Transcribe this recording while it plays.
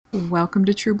Welcome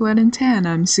to True Blood and Ten.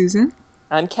 I'm Susan,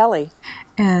 I'm Kelly.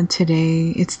 and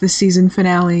today it's the season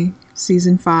finale,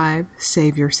 season five.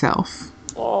 Save yourself.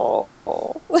 Oh,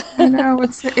 I know it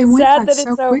went sad by that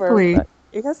so it's over, quickly. but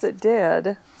yes, it did.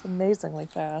 It's amazingly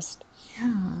fast.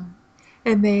 Yeah,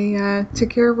 and they took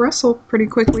care of Russell pretty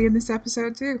quickly in this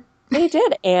episode too. They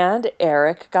did, and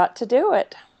Eric got to do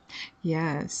it,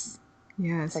 Yes,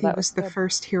 yes, so he that was was the good.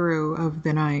 first hero of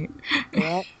the night.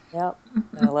 Yep, yep.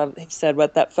 And I love. He said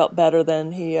what that felt better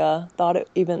than he thought it,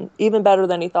 even better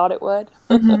than he thought it would.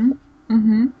 Mm-hmm.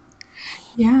 Mm-hmm.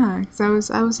 Yeah,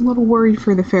 because I was a little worried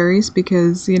for the fairies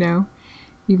because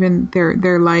even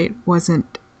their light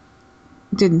wasn't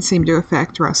didn't seem to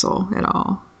affect Russell at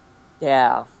all.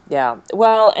 Yeah, yeah.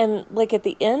 Well, and like at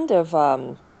the end of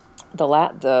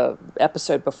the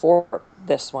episode before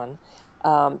this one,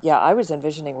 yeah, I was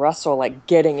envisioning Russell like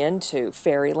getting into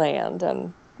fairyland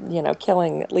and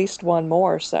killing at least one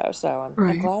more. So I'm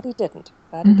Right. glad he didn't.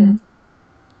 Glad he Mm-hmm. didn't,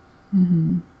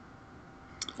 Mm-hmm.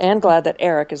 and glad that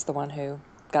Eric is the one who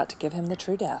got to give him the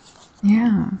true death.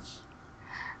 Yeah.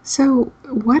 So,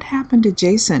 what happened to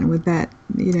Jason with that,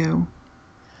 the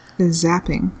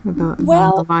zapping of the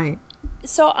Well, light?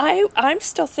 so I'm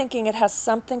still thinking it has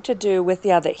something to do with,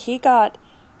 yeah, that he got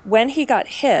when he got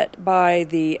hit by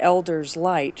the elder's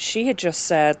light, she had just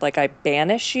said like, I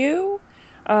banish you.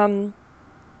 Um,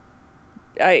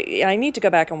 I need to go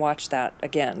back and watch that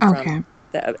again from Okay.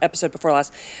 the episode before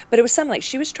last. But it was something like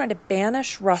she was trying to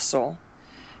banish Russell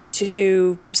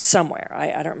to somewhere.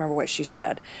 I don't remember what she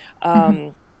said. Hmm.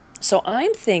 So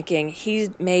I'm thinking he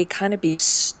may kind of be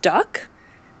stuck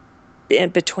in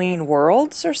between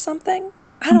worlds or something.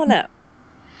 I don't Hmm. know.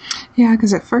 Yeah,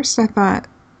 because at first I thought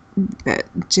that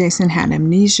Jason had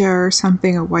amnesia or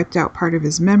something, or wiped out part of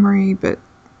his memory, but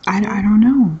I Mm. don't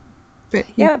know. But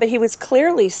Yeah, but he was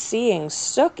clearly seeing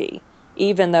Sookie,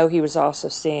 even though he was also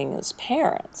seeing his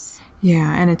parents.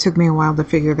 yeah, and it took me a while to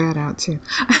figure that out too.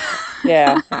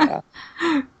 Yeah, yeah,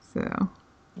 So,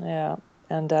 yeah.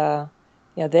 And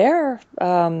yeah, they're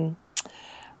a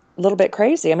little bit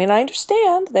crazy. I mean, I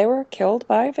understand they were killed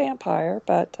by a vampire,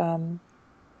 but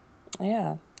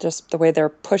yeah, just the way they're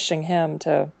pushing him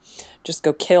to just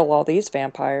go kill all these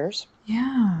vampires.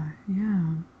 yeah, yeah.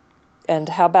 And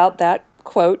how about that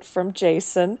quote from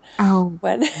Jason Oh,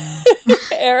 when yeah.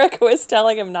 Eric was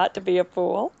telling him not to be a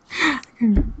fool?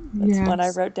 That's one I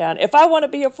Yes. wrote down. If I want to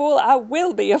be a fool, I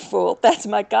will be a fool. That's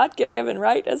my God-given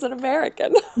right as an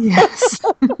American. Yes.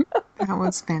 That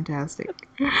was fantastic.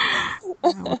 That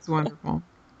was wonderful.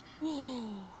 It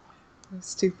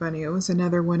was too funny. It was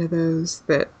another one of those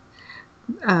that,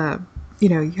 uh,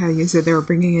 how you said they were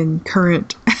bringing in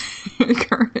current,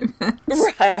 current events.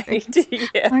 Right.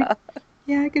 Like, Yeah.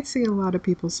 yeah, I could see a lot of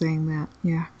people saying that.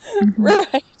 Yeah. Hmm.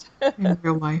 Right. In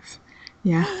real life.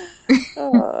 Yeah.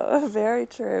 Oh, very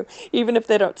true. Even if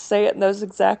they don't say it in those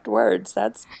exact words,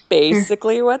 that's They're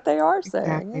basically what they are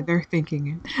exactly saying. they're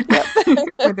thinking Yep. it,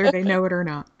 whether they know it or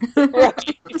not.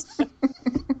 Right.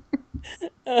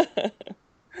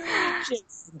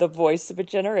 Just the voice of a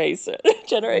generation.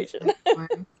 Generation.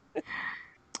 Exactly.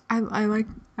 I like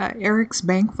Eric's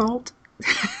bank vault.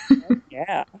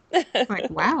 Yeah. Like,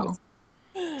 wow,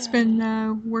 he's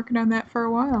been working on that for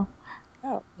a while.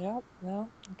 Yeah, yeah. Well,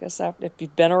 I guess if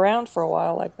you've been around for a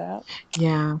while like that,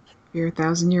 Yeah, if you're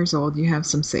 1,000 years old, you have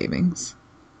some savings.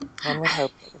 one would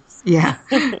hope at least. Yeah,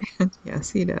 yes,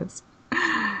 he does.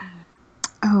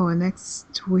 Oh, and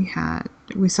next we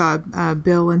saw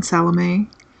Bill and Salome,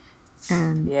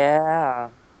 and Yeah.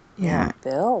 Yeah, yeah,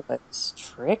 Bill was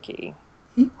tricky.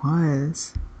 he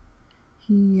was.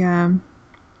 He um,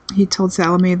 he told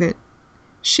Salome that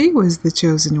she was the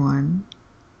chosen one.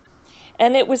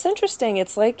 And it was interesting.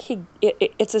 It's like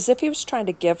it's as if he was trying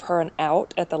to give her an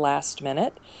out at the last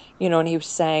minute, and he was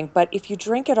saying, but if you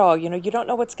drink it all, you don't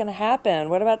know what's going to happen.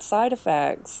 What about side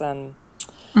effects? And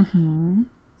Mm-hmm.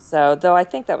 so, though I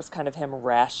think that was kind of him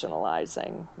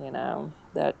rationalizing,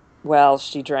 that, well,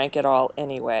 she drank it all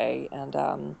anyway,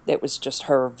 and it was just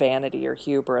her vanity or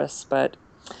hubris, but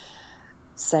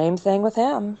same thing with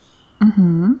him.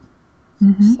 Mm-hmm.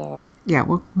 Mm-hmm. So, Yeah,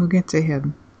 we'll get to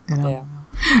him in a yeah.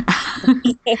 while.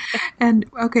 And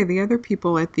okay, the other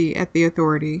people at the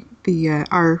authority, the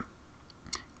our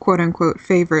quote unquote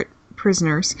favorite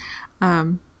prisoners,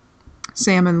 um,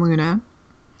 Sam and Luna.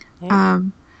 Mhm.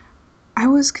 Um, I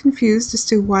was confused as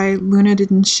to why Luna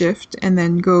didn't shift and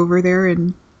then go over there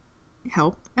and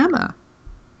help Emma.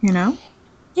 You know?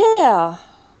 Yeah,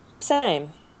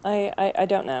 same. I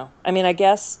don't know. I mean, I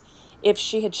guess if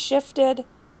she had shifted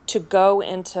to go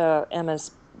into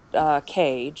Emma's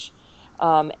cage,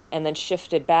 and then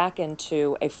shifted back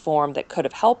into a form that could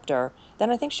have helped her,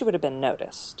 then I think she would have been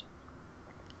noticed.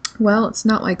 Well, it's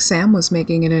not like Sam was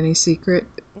making it any secret,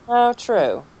 Oh,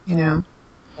 true. you Yeah, know.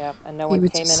 yeah. And no He one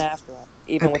would came in just after him,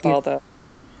 even with appear. all the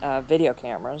video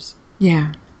cameras.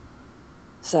 Yeah.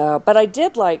 So, but I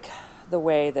did like the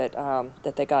way that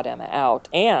that they got Emma out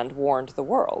and warned the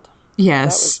world. That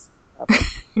was Yes. clever.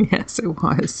 Yes, it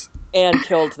was. And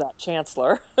killed that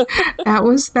chancellor. That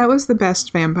was the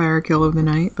best vampire kill of the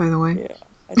night, by the way. Yeah,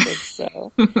 I think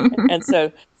so. And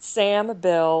so Sam,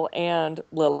 Bill, and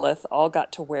Lilith all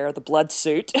got to wear the blood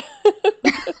suit.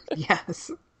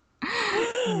 Yes.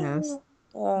 Yes.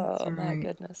 That's Oh my right.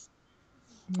 goodness.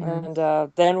 And Yes.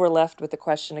 then we're left with the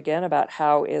question again about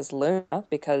how is Luna,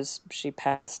 because she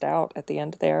passed out at the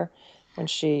end there when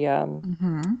she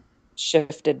Mm-hmm.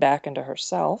 shifted back into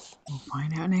herself. We'll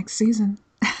find out next season.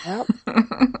 Yep.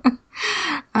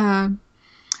 um,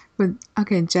 but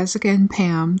okay, Jessica and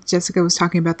Pam. Jessica was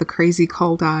talking about the crazy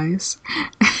cold eyes,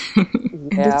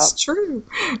 and Yeah. it's true.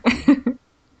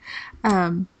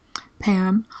 um,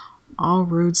 Pam, all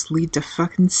roads lead to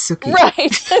fucking Sookie.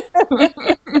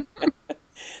 Right.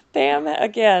 Pam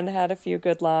again had a few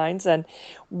good lines, and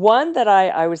one that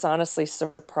I was honestly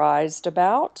surprised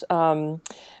about,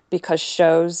 because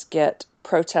shows get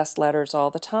protest letters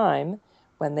all the time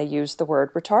when they use the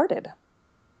word retarded.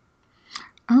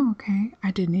 Oh, okay.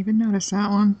 I didn't even notice that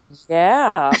one.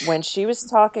 Yeah, when she was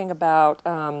talking about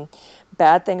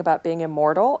bad thing about being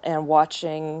immortal and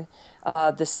watching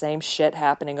the same shit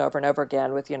happening over and over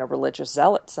again with, religious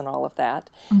zealots and all of that.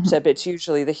 Hmm. So, but it's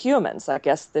usually the humans. I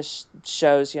guess this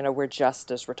shows, we're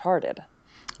just as retarded.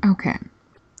 Okay.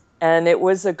 And it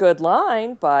was a good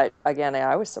line, but again,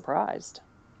 I was surprised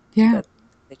Yeah. that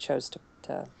they chose to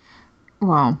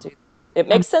Well, do. It um,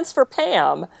 makes sense for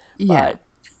Pam, yeah.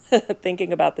 but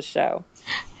thinking about the show.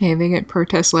 Hey, they get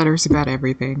protest letters about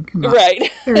everything. Come on.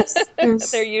 Right. They're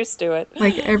There's used to it.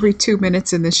 like every 2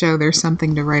 minutes in the show, there's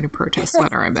something to write a protest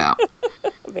letter about.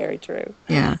 Very true.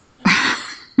 Yeah.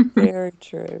 Very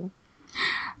true.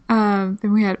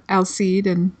 Then we had Alcide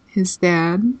and his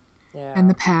dad and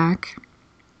the Yeah. pack.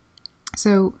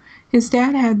 So his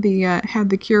dad had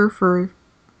the cure for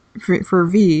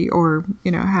V, or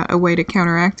a way to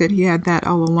counteract it. He had that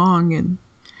all along, and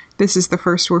this is the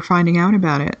first we're finding out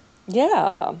about it.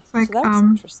 Yeah. It's So like, that's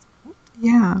interesting.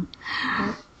 yeah.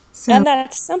 Mm. So, And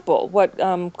that's simple. What,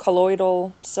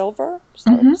 colloidal silver? Is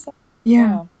that what you hmm, said?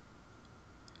 yeah.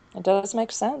 Yeah. It does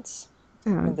make sense. I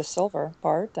So, mean, the silver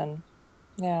part, and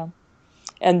yeah.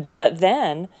 And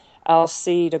then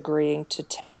Alcide agreeing to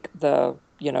take the,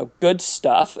 good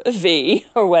stuff, V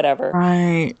or whatever,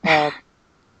 right. uh,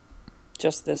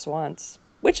 just this once,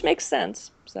 which makes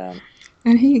sense. So,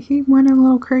 And he went a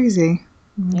little crazy.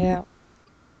 A little bit. yeah.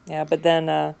 Yeah. But then,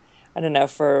 I don't know,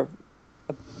 for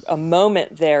a, a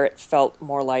moment there, it felt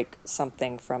more like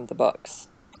something from the books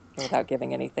without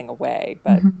giving anything away.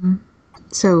 But Hmm.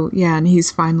 So yeah, and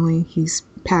he's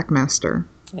Packmaster.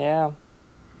 yeah,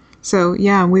 So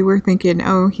yeah, we were thinking,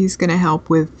 oh, he's gonna help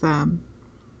with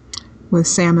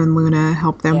Sam and Luna,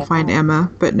 help them find yeah,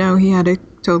 Emma. But no, he had a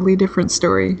totally different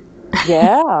story.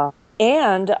 yeah.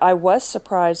 And I was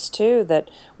surprised too that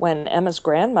when Emma's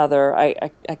grandmother, I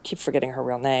keep forgetting her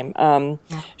real name,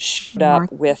 Yeah. showed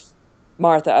up Martha. with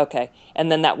Martha. Okay.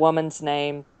 And then that woman's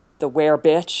name, the were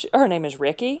bitch, her name is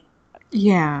Ricky.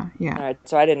 Yeah, yeah. All right.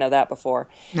 So I didn't know that before.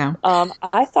 No.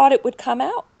 I thought it would come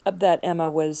out that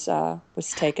Emma was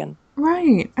taken.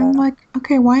 Right. I'm So, like,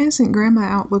 okay, why isn't Grandma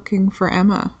out looking for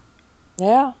Emma?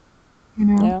 yeah, You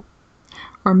know? yeah.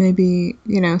 Or maybe,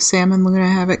 Sam and Luna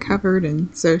have it covered,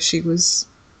 and so she was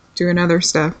doing other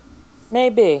stuff.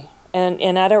 Maybe.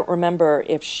 And I don't remember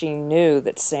if she knew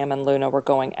that Sam and Luna were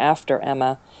going after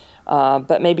Emma,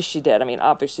 but maybe she did. I mean,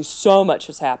 obviously, so much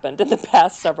has happened in the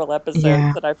past several episodes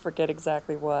Yeah. that I forget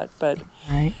exactly what. But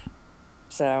Right.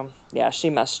 so, yeah, she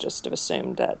must just have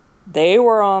assumed that they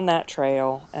were on that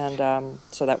trail, and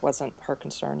so that wasn't her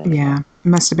concern Yeah. anymore. It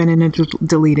must have been in a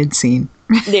deleted scene.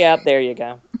 Yeah, there you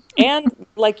go. And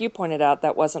like you pointed out,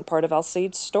 that wasn't part of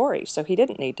Alcide's story, so he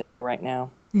didn't need to right now.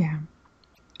 Yeah.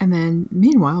 And then,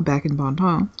 meanwhile, back in Bon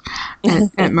Ton,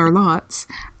 at Merlotte's,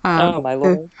 Oh, my the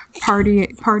Lord.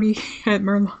 party at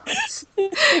Merlotte's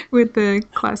with the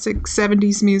classic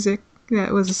 '70s music.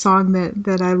 That was a song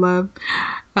that I love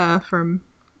from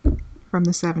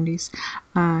the '70s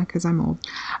because I'm old.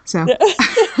 So,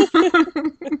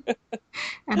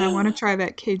 and I want to try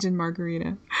that Cajun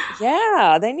margarita.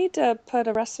 Yeah, they need to put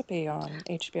a recipe on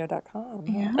HBO.com,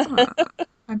 Yeah,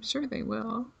 I'm sure they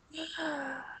will.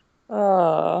 huh?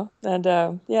 Oh, and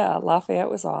yeah, Lafayette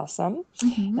was awesome.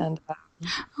 Hmm. And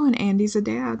Oh, and Andy's a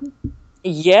dad.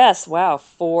 Yes, wow,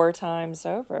 4 times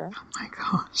over. Oh my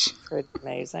gosh. Pretty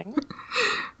amazing.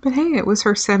 But hey, it was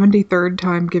her 73rd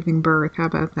time giving birth. How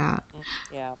about that?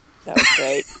 Yeah, that was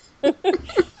great.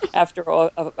 After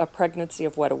a pregnancy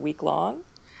of what, a week long?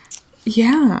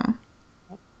 Yeah.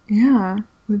 Yeah.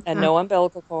 With And no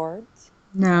umbilical cords.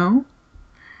 no.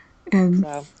 And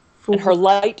So, and her four.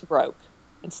 light broke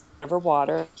instead of her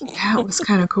water. Yeah, it was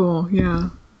kind of cool. Yeah.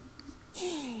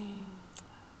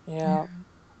 Yeah,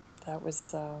 that was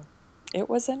it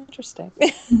was interesting.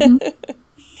 Hmm.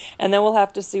 And then we'll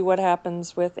have to see what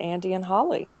happens with Andy and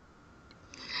Holly.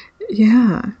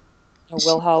 Yeah.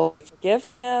 Will Holly forgive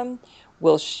him?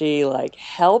 Will she like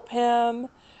help him?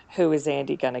 Who is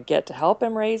Andy going to get to help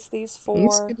him raise these He's four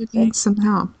gonna need some babies?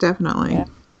 help, definitely. Yeah.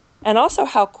 And also,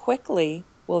 how quickly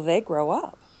will they grow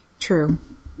up? True.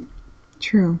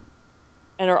 True.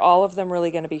 And are all of them really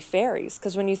going to be fairies?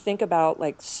 Because when you think about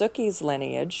like Suki's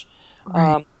lineage,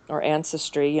 Right. or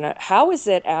ancestry, how is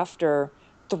it after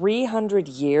 300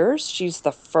 years she's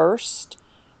the first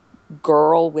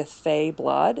girl with Fey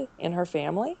blood in her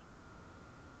family?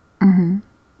 Hmm.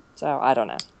 So I don't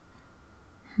know.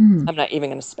 Hmm. I'm not even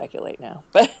going to speculate now,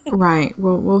 but Right.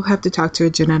 Well, we'll have to talk to a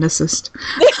geneticist.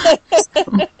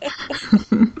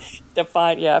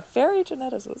 define, yeah, fairy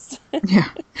geneticist. Yeah.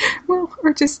 Well,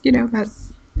 or just that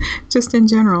just in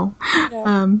general, Yeah,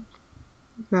 um,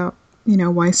 about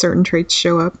why certain traits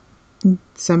show up, and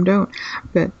some don't.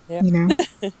 But yeah. you know,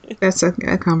 that's a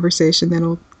conversation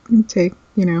that'll take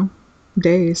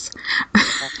days.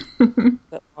 A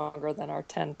bit longer than our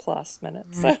 10 plus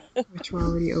minutes. Right. Which we're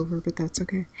already over, but that's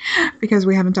okay because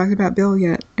we haven't talked about Bill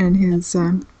yet and his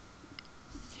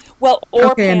Well,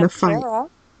 or okay, and the fight. Pantera.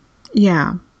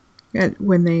 Yeah,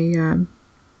 when they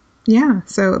yeah.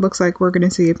 So it looks like we're going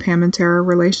to see a Pam and Tara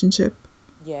relationship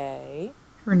Yay.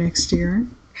 for next year.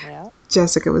 Yeah.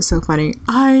 Jessica was so funny.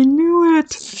 I knew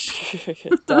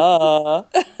it. Duh.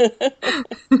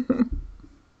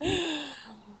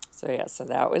 So yeah, so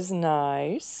that was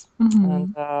nice. And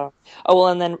Hmm. oh well,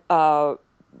 and then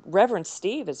Reverend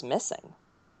Steve is missing.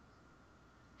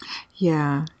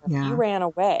 Yeah, He yeah, ran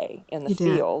away in the he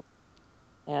did. field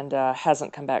and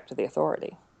hasn't come back to the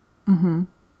authority. Hmm.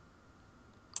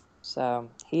 So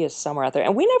he is somewhere out there.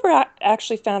 And we never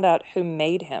actually found out who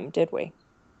made him, did we?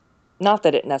 Not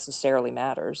that it necessarily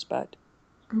matters, but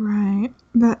Right,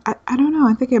 but I don't know.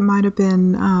 I think it might have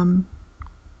been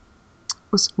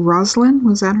was Rosalind?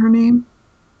 Was that her name?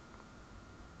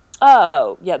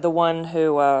 oh, yeah, the one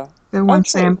who The oh one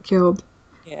Sam true. killed.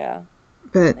 Yeah,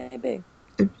 But maybe.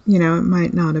 it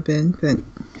might not have been. But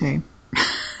hey,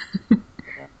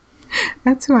 Yeah.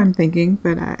 that's who I'm thinking.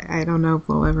 But I don't know if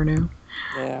we'll ever know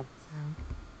Yeah. All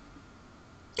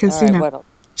because right, what else?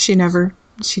 she never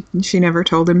she never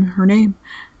told him her name,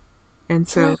 and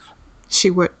True. so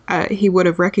he would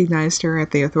have recognized her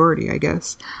at the authority, I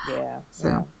guess. Yeah,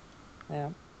 So yeah,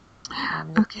 yeah.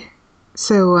 okay,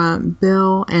 so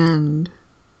Bill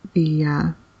the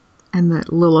uh, and the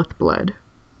Lilith blood.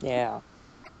 Yeah.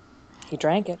 He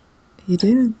drank it. He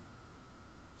did,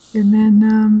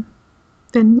 and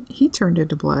then he turned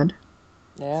into blood.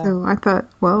 Yeah. So I thought,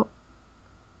 well,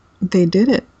 they did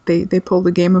it. They pulled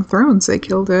a Game of Thrones. They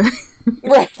killed a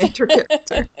Right. major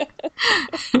character.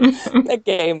 The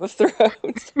Game of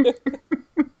Thrones.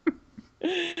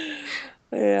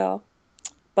 Yeah.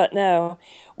 But no.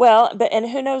 Well, but and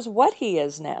who knows what he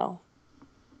is now?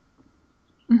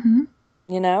 Hmm.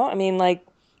 I mean, like,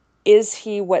 is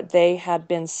he what they had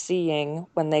been seeing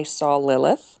when they saw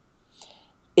Lilith?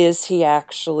 Is he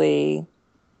actually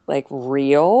like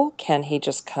real? Can he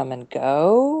just come and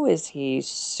go? Is he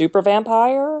super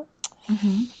vampire?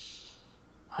 Hmm.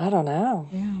 I don't know.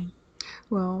 Yeah.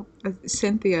 Well,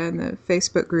 Cynthia in the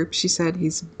Facebook group, she said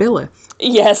he's Billith.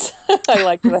 Yes, I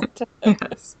liked that.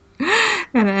 Yes.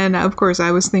 And of course,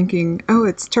 I was thinking, oh,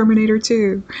 it's Terminator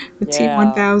 2, the Yeah.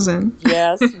 T-1000.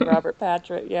 Yes, Robert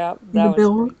Patrick. Yeah, that The was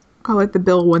Bill, great. call it the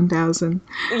Bill 1000.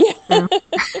 Yeah. So,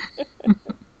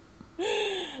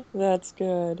 That's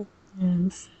good.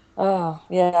 yes. Oh,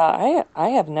 yeah, I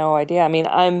have no idea. I mean,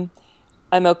 I'm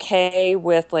okay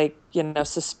with like,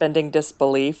 suspending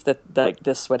disbelief that like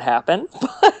this would happen,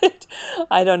 but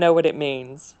I don't know what it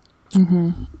means.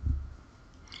 Hmm.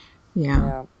 Yeah.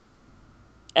 Yeah.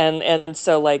 And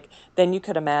so like then you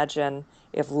could imagine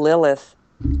if Lilith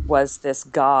was this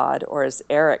god, or as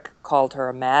Eric called her,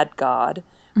 a mad god,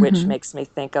 which Hmm. makes me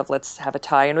think of, let's have a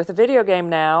tie-in with a video game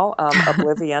now,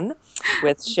 Oblivion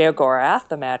with Sheogorath,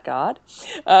 the mad god.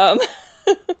 Um,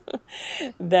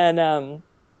 then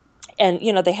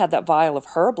and they had that vial of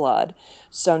her blood.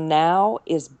 So now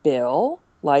is Bill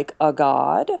like a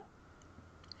god?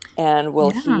 And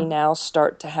will Yeah. he now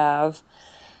start to have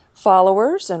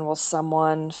followers, and will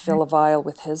someone fill a vial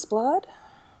with his blood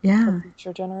for Yeah.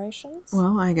 future generations?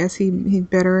 Well, I guess he'd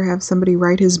better have somebody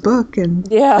write his book and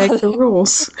Yeah, make the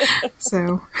rules.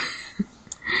 So,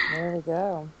 there we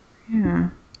go. yeah.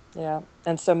 Yeah.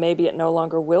 And so maybe it no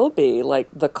longer will be like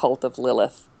the cult of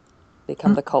Lilith,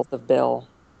 become the cult of Bill.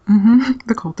 Mm-hmm.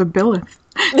 The Cult of Billith.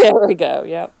 There we go.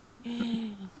 Yep.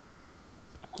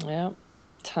 Yep.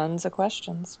 Tons of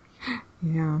questions.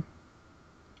 Yeah.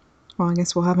 Well, I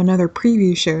guess we'll have another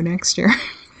preview show next year.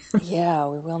 Yeah,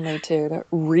 we will need to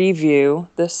review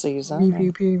this season.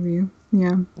 Review, preview.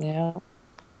 Yeah. Yeah.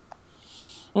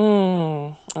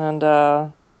 And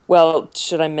well,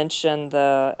 should I mention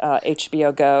the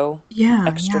HBO Go Yeah,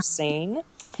 extra yeah. scene?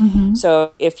 Mm-hmm.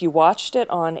 So if you watched it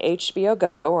on HBO Go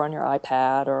or on your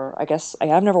iPad, or I guess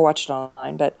I've never watched it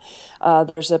online, but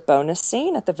there's a bonus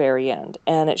scene at the very end,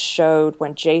 and it showed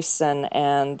when Jason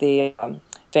and the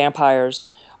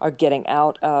vampires are getting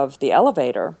out of the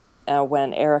elevator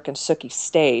when Eric and Sookie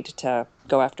stayed to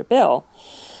go after Bill.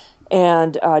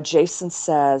 And Jason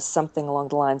says something along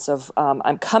the lines of,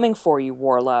 I'm coming for you,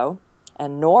 Warlow.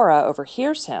 And Nora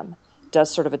overhears him, does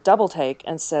sort of a double take,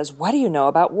 and says, what do you know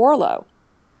about Warlow?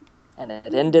 And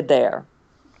it ended there.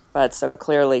 But so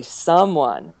clearly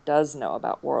someone does know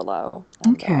about Warlow.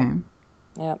 And, Okay.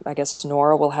 yeah, I guess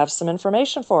Nora will have some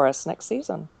information for us next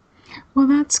season. Well,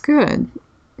 that's good.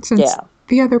 Since Yeah.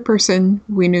 the other person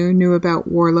we knew about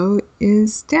Warlow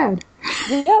is dead.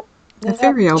 Yep. The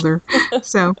Fairy Elder.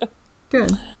 So,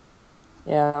 good.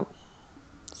 Yeah.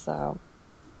 So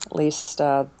at least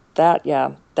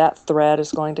that thread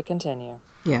is going to continue.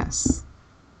 Yes.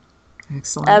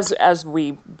 Excellent. As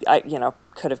we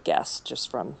could have guessed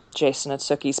just from Jason and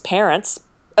Sookie's parents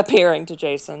appearing to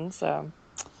Jason, so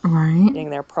Right. being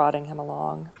there prodding him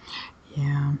along.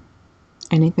 Yeah.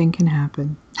 Anything can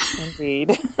happen.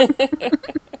 Indeed.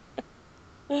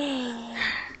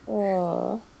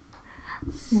 Oh.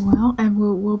 Well, and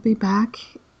we'll be back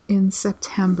in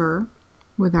September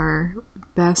with our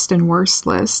best and worst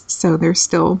list. So there's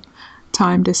still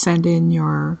time to send in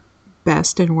your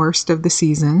best and worst of the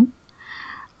season.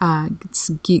 It's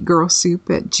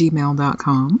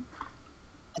geekgirlsoup@gmail.com.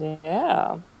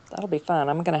 Yeah, that'll be fun.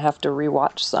 I'm going to have to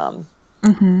rewatch some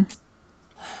Mm-hmm.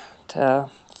 to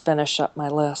finish up my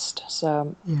list.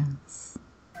 So Yes.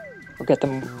 we'll get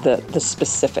the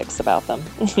specifics about them.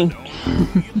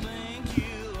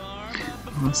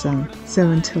 Awesome. So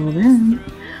until then,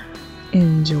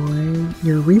 enjoy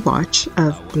your rewatch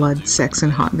of Blood, Sex,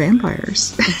 and Hot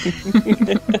Vampires.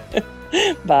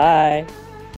 Bye.